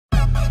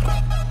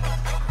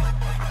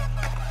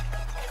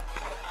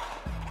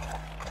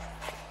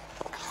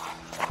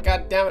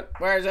God damn it.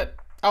 Where is it?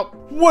 Oh,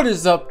 what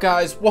is up,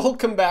 guys?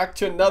 Welcome back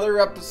to another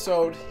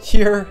episode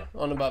here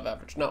on Above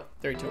Average. No,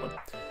 3, 2, 1.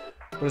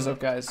 What is up,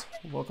 guys?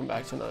 Welcome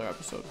back to another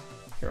episode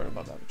here on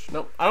Above Average.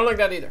 No, I don't like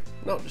that either.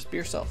 No, just be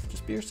yourself.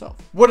 Just be yourself.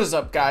 What is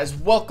up, guys?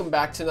 Welcome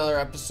back to another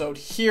episode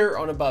here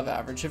on Above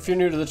Average. If you're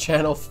new to the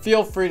channel,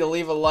 feel free to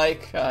leave a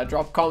like,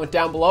 drop a comment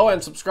down below,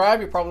 and subscribe.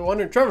 You're probably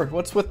wondering, Trevor,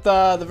 what's with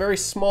the very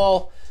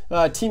small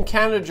Team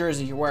Canada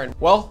jersey you're wearing?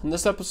 Well, in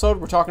this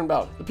episode, we're talking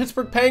about the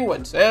Pittsburgh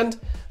Penguins, and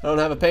I don't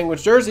have a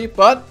Penguins jersey,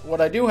 but what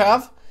I do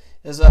have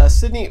is a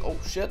Sidney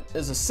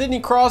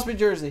Crosby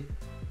jersey.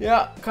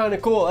 Yeah, kind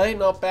of cool, eh?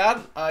 Not bad.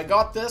 I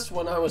got this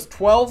when I was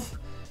 12,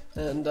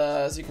 and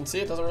as you can see,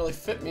 it doesn't really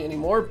fit me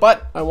anymore,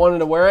 but I wanted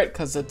to wear it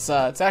because it's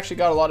actually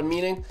got a lot of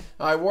meaning.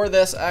 I wore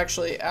this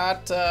actually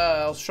at,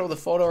 I'll show the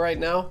photo right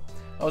now.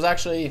 I was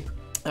actually,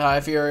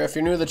 if you're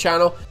new to the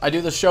channel, I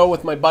do the show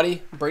with my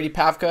buddy Brady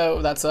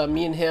Pavka. That's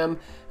me and him.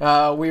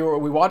 We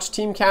watched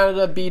Team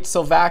Canada beat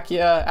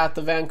Slovakia at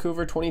the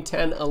Vancouver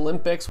 2010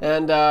 Olympics,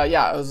 and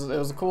yeah, it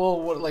was a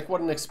cool,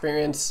 what an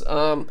experience.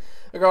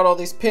 I got all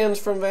these pins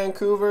from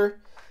Vancouver.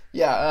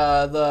 Yeah,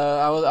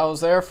 I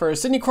was there for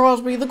Sidney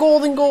Crosby, the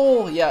golden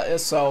goal. Yeah,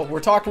 so we're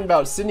talking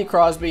about Sidney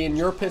Crosby and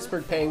your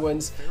Pittsburgh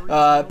Penguins.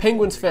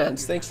 Penguins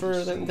fans, thanks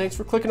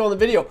for clicking on the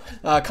video.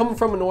 Coming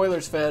from an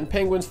Oilers fan,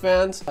 Penguins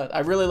fans,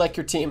 I really like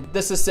your team.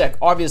 This is sick.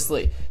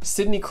 Obviously,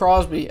 Sidney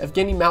Crosby,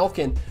 Evgeni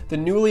Malkin, the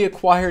newly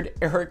acquired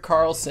Erik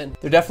Karlsson.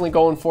 They're definitely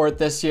going for it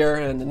this year.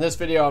 And in this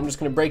video, I'm just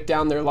going to break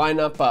down their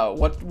lineup.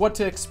 What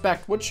to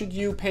expect? What should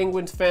you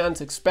Penguins fans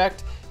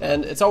expect?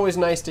 And it's always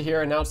nice to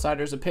hear an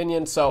outsider's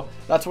opinion. So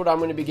that's what I'm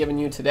going to be giving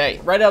you today.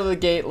 Right out of the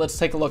gate, let's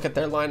take a look at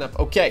their lineup.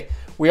 Okay,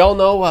 we all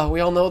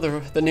know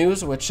the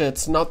news, which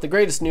it's not the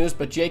greatest news,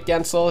 but Jake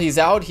Guentzel, he's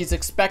out. He's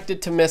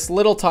expected to miss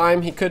little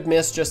time. He could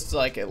miss just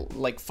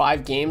like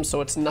 5 games,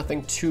 so it's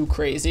nothing too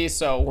crazy.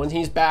 So when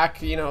he's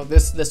back, you know,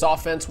 this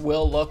offense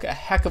will look a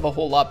heck of a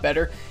whole lot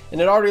better,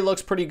 and it already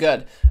looks pretty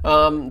good.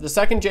 The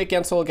second Jake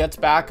Guentzel gets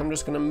back, I'm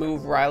just going to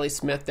move Riley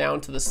Smith down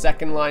to the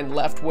second line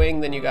left wing.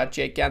 Then you got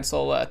Jake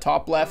Guentzel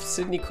top left,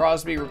 Sidney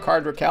Crosby,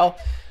 Rickard Rakell.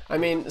 I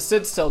mean,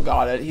 Sid still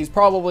got it. He's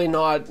probably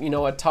not, you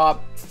know, a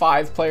top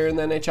 5 player in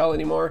the NHL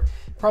anymore.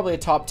 Probably a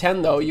top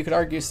 10, though. You could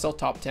argue he's still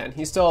top 10.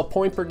 He's still a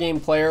point per game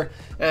player,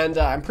 and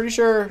I'm pretty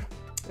sure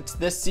it's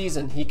this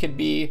season he could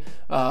be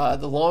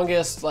the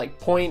longest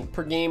point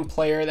per game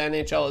player the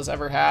NHL has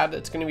ever had.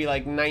 It's going to be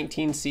like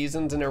 19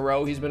 seasons in a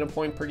row he's been a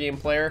point per game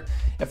player.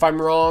 If I'm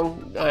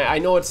wrong, I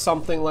know it's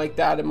something like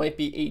that. It might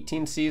be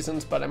 18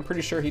 seasons, but I'm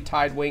pretty sure he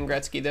tied Wayne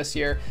Gretzky this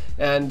year,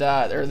 and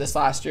or this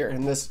last year,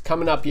 and this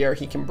coming up year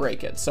he can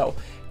break it. So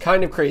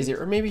kind of crazy,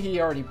 or maybe he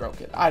already broke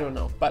it. I don't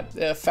know, but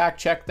fact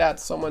check that.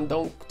 Someone,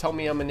 don't tell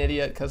me I'm an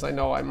idiot, because I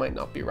know I might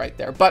not be right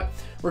there. But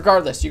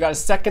regardless, you got a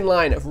second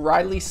line of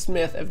Riley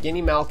Smith,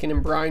 Evgeni Malkin,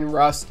 and Brian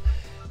Rust.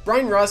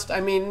 Brian Rust,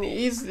 I mean,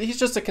 he's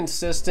just a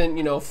consistent,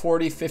 you know,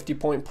 40, 50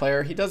 point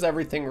player. He does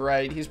everything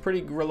right. He's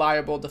pretty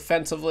reliable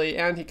defensively,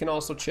 and he can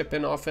also chip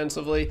in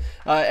offensively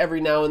every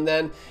now and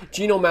then.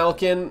 Geno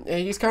Malkin,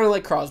 he's kind of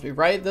like Crosby,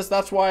 right?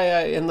 That's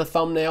why in the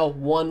thumbnail,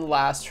 one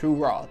last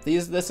hoorah.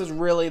 This is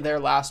really their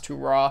last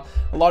hoorah.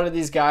 A lot of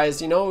these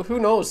guys, you know, who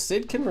knows?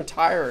 Sid can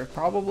retire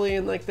probably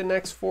in like the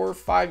next 4 or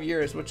 5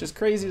 years, which is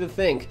crazy to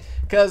think.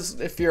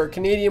 Because if you're a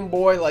Canadian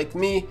boy like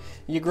me,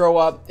 you grow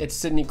up, it's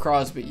Sidney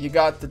Crosby. You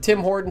got the Tim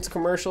Hortons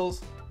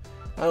commercials.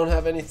 I don't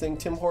have anything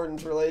Tim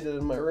Hortons related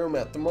in my room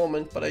at the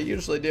moment, but I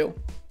usually do.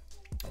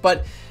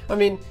 But I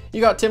mean,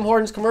 you got Tim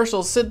Hortons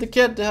commercials, Sid the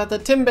Kid, the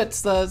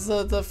Timbits,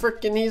 the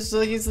frickin'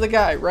 he's the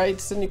guy, right?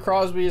 Sidney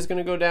Crosby is going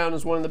to go down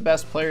as one of the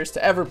best players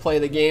to ever play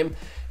the game,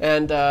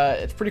 and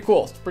it's pretty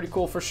cool. It's pretty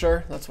cool for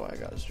sure. That's why I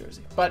got his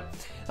jersey. But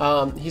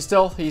he's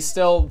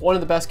still one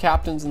of the best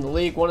captains in the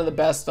league, one of the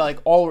best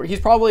he's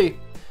probably,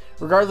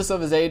 regardless of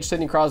his age,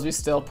 Sidney Crosby's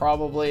still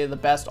probably the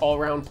best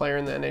all-around player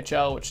in the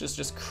NHL, which is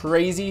just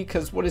crazy,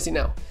 because what is he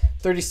now?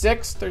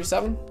 36,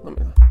 37? Let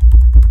me know.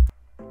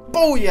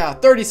 Oh yeah,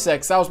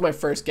 36. That was my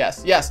first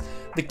guess. Yes,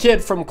 the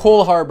kid from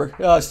Cole Harbor.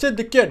 Sid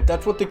the Kid.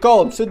 That's what they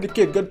call him. Sid the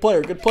Kid. Good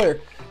player. Good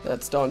player.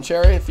 That's Don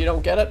Cherry, if you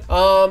don't get it.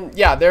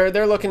 Yeah,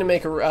 they're looking to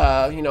make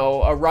a you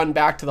know, a run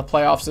back to the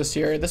playoffs this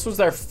year. This was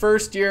their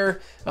first year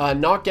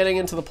not getting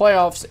into the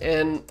playoffs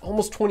in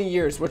almost 20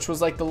 years, which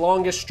was like the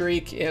longest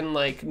streak in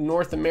like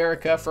North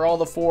America for all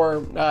the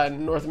 4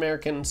 North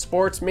American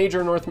sports,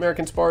 major North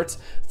American sports: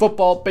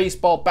 football,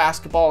 baseball,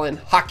 basketball, and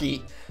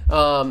hockey.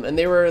 And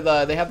they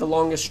had the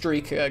longest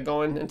streak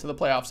going into the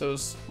playoffs. It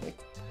was like,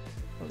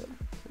 what was it,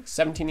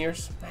 17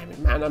 years? I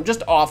mean, man, I'm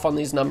just off on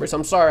these numbers.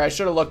 I'm sorry, I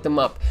should have looked them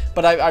up,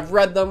 but I've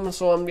read them,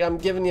 so I'm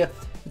giving you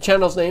the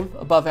channel's name,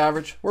 Above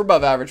Average. We're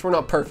above average. We're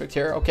not perfect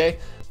here, okay?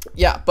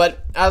 Yeah,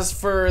 but as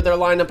for their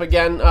lineup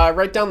again,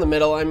 right down the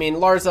middle, I mean,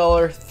 Lars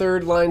Eller,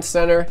 third line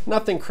center,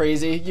 nothing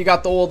crazy. You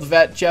got the old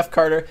vet, Jeff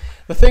Carter.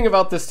 The thing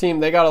about this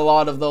team, they got a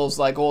lot of those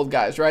like old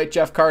guys, right?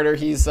 Jeff Carter,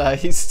 he's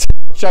still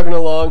chugging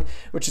along,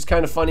 which is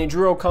kind of funny.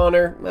 Drew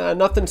O'Connor,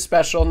 nothing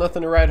special,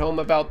 nothing to write home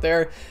about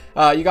there.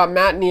 You got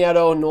Matt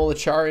Nieto, Noel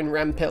Acciari, and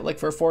Rem Pitlick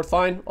for a fourth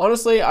line.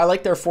 Honestly, I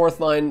like their fourth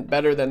line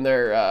better than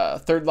their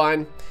third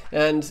line.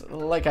 And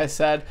like I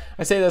said,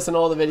 I say this in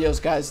all the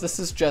videos, guys, this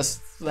is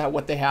just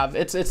what they have.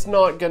 It's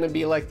not going to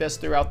be like this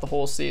throughout the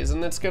whole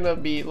season. It's going to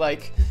be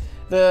like...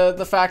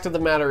 The fact of the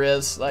matter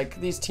is,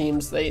 like, these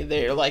teams,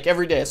 they're like,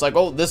 every day it's like,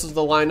 oh, this is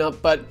the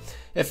lineup. But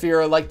if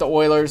you're like the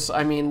Oilers,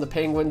 I mean, the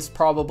Penguins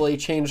probably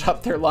change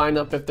up their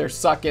lineup if they're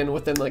sucking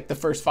within like the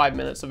first 5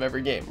 minutes of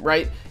every game,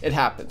 right? It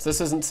happens.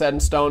 This isn't set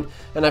in stone.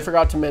 And I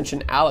forgot to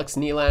mention Alex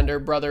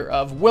Nylander, brother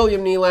of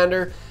William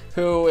Nylander,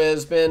 who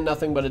has been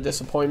nothing but a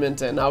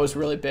disappointment, and I was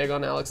really big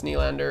on Alex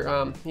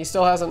Nylander. He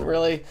still hasn't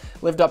really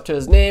lived up to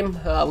his name,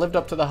 lived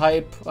up to the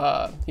hype.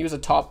 He was a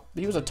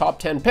top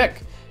 10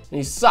 pick. And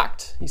he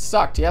sucked.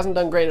 He hasn't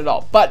done great at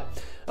all. But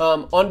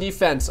on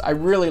defense, I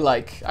really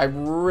like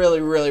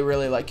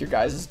your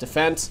guys'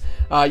 defense.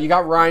 You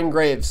got Ryan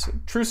Graves.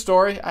 True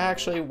story, I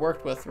actually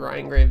worked with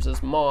Ryan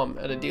Graves' mom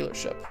at a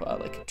dealership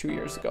like 2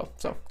 years ago.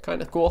 So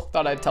kind of cool.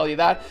 Thought I'd tell you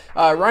that.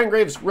 Ryan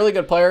Graves, really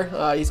good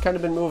player. He's kind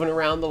of been moving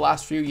around the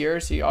last few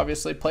years. He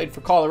obviously played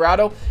for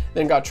Colorado,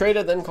 then got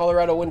traded, then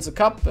Colorado wins the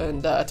cup,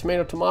 and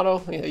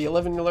tomato, you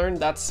live and you learn.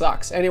 That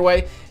sucks.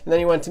 Anyway, and then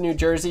he went to New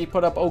Jersey,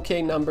 put up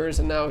okay numbers,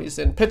 and now he's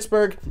in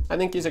Pittsburgh. I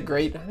think he's a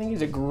great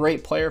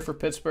player for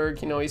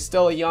Pittsburgh. You know, he's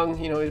still a young,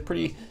 he's a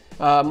pretty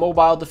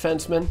mobile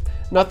defenseman.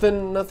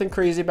 Nothing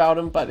crazy about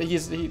him, but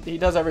he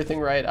does everything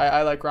right.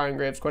 I like Ryan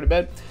Graves quite a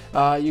bit.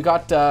 You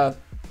got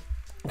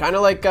kind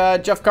of like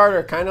Jeff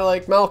Carter, kind of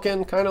like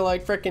Malkin, kind of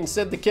like frickin'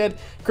 Sid the Kid.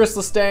 Kris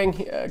Letang,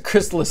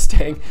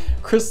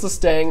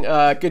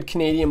 good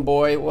Canadian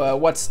boy.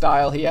 What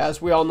style he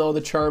has. We all know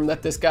the charm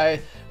that this guy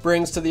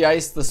brings to the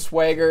ice, the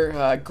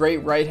swagger,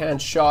 great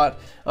right-hand shot.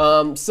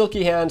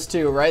 Silky hands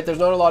too, right? There's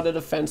not a lot of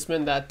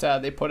defensemen that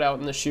they put out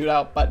in the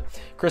shootout, but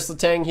Kris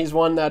Letang, he's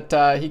one that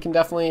he can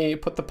definitely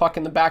put the puck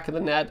in the back of the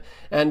net,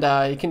 and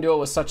he can do it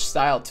with such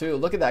style too.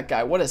 Look at that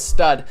guy, what a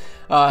stud.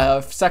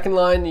 Second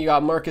line, you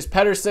got Marcus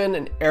Pettersson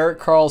and Erik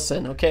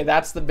Karlsson. Okay,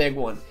 that's the big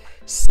one.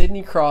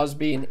 Sidney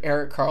Crosby and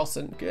Erik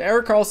Karlsson.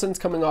 Erik Karlsson's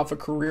coming off a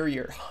career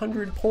year,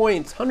 100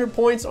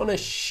 points on a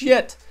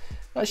shit.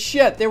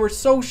 They were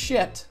so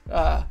shit.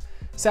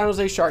 San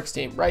Jose Sharks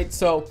team, right?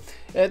 So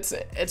it's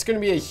going to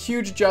be a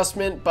huge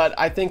adjustment, but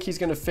I think he's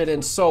going to fit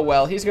in so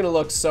well. He's going to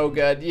look so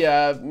good.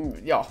 Yeah,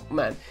 oh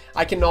man,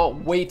 I cannot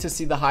wait to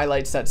see the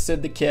highlights that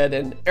Sid the Kid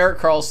and Erik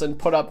Karlsson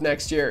put up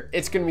next year.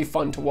 It's going to be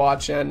fun to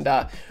watch, and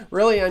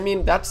really, I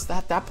mean,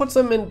 that puts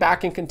them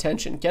back in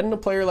contention. Getting a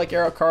player like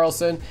Erik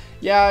Karlsson,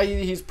 yeah,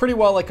 he's pretty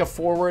well like a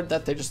forward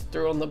that they just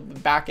threw on the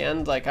back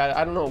end. Like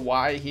I don't know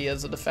why he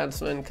is a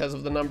defenseman because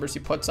of the numbers he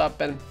puts up,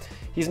 and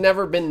he's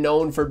never been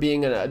known for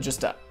being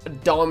just a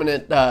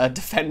dominant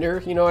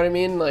defender, you know what I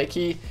mean? Like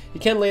he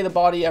can lay the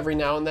body every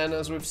now and then,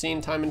 as we've seen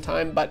time and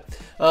time, but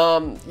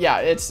yeah,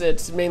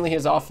 it's mainly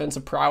his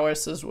offensive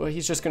prowess as well.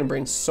 He's just going to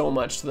bring so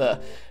much to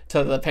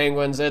the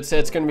Penguins. It's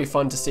going to be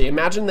fun to see.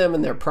 Imagine them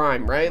in their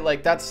prime, right?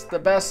 Like that's the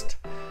best.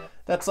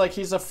 That's like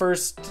he's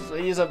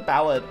a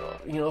ballot,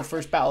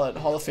 first ballot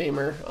Hall of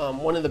Famer.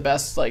 One of the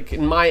best, like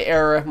in my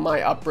era,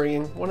 my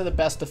upbringing, one of the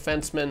best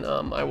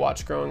defensemen I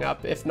watched growing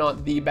up, if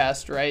not the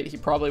best, right? He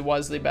probably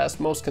was the best,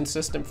 most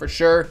consistent for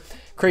sure.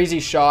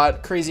 Crazy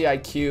shot, crazy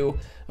IQ,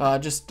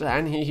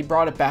 and he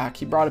brought it back.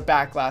 He brought it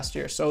back last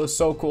year, so it was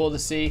so cool to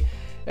see.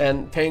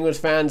 And Penguins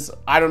fans,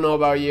 I don't know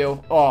about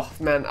you. Oh,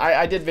 man,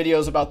 I did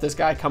videos about this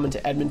guy coming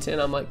to Edmonton.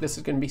 I'm like, this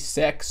is going to be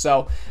sick.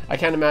 So I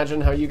can't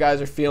imagine how you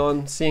guys are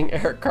feeling seeing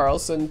Erik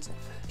Karlsson.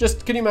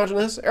 Just, can you imagine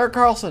this? Erik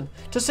Karlsson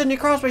to Sidney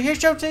Crosby. He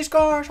shoots, he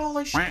scores.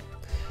 Holy shit.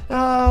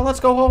 Let's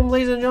go home,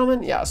 ladies and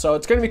gentlemen. Yeah, so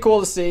it's going to be cool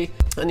to see.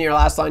 And your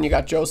last line, you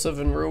got Joseph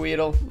and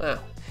Ruedel.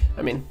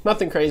 I mean,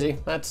 nothing crazy.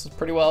 That's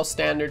pretty well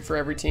standard for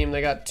every team.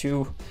 They got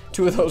two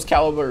of those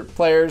caliber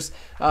players.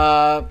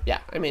 Yeah,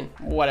 I mean,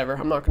 whatever.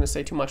 I'm not going to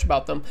say too much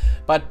about them.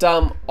 But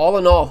all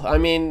in all, I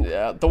mean,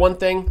 the one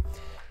thing,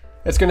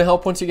 it's going to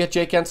help once you get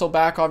Jake Guentzel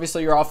back.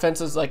 Obviously, your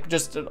offense is like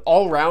just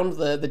all around.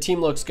 The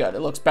team looks good. It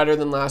looks better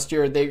than last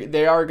year.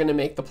 They are going to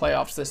make the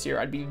playoffs this year.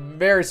 I'd be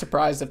very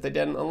surprised if they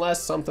didn't,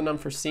 unless something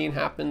unforeseen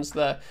happens.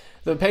 The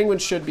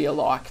Penguins should be a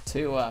lock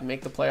to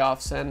make the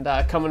playoffs. And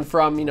coming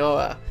from,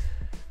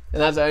 and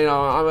that's,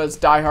 I'm as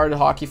diehard a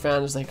hockey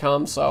fan as they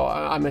come, so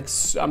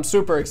I'm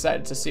super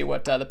excited to see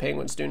what the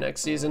Penguins do next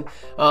season.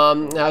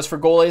 As for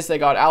goalies, they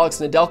got Alex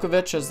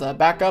Nedeljkovic as the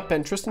backup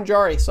and Tristan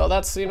Jarry. So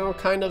that's,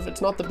 kind of, it's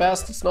not the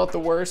best, it's not the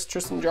worst.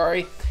 Tristan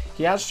Jarry,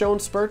 he has shown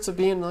spurts of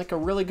being like a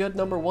really good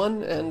number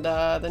one, and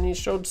then he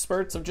showed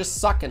spurts of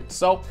just sucking.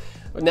 So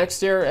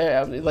next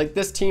year, like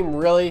this team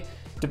really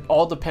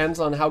all depends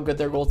on how good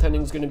their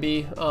goaltending is going to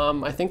be.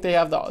 I think they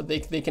have they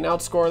can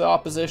outscore the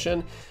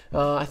opposition.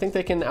 I think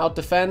they can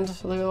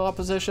outdefend the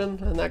opposition,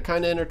 and that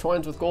kind of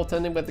intertwines with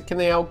goaltending. But can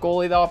they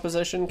outgoalie the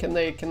opposition? Can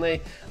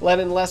they let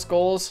in less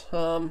goals?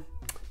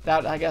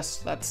 that, I guess,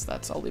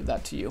 that's I'll leave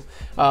that to you.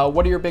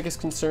 What are your biggest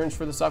concerns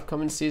for this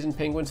upcoming season,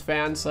 Penguins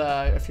fans?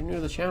 If you're new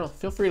to the channel,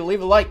 feel free to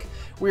leave a like.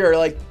 We are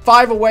like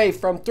 5 away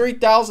from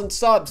 3,000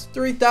 subs.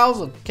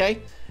 3,000,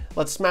 okay?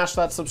 Let's smash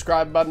that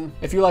subscribe button.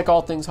 If you like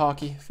all things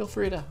hockey, feel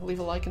free to leave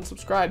a like and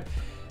subscribe.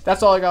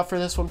 That's all I got for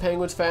this one,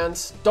 Penguins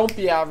fans. Don't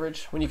be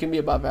average when you can be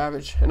above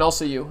average. And I'll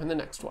see you in the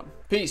next one.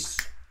 Peace.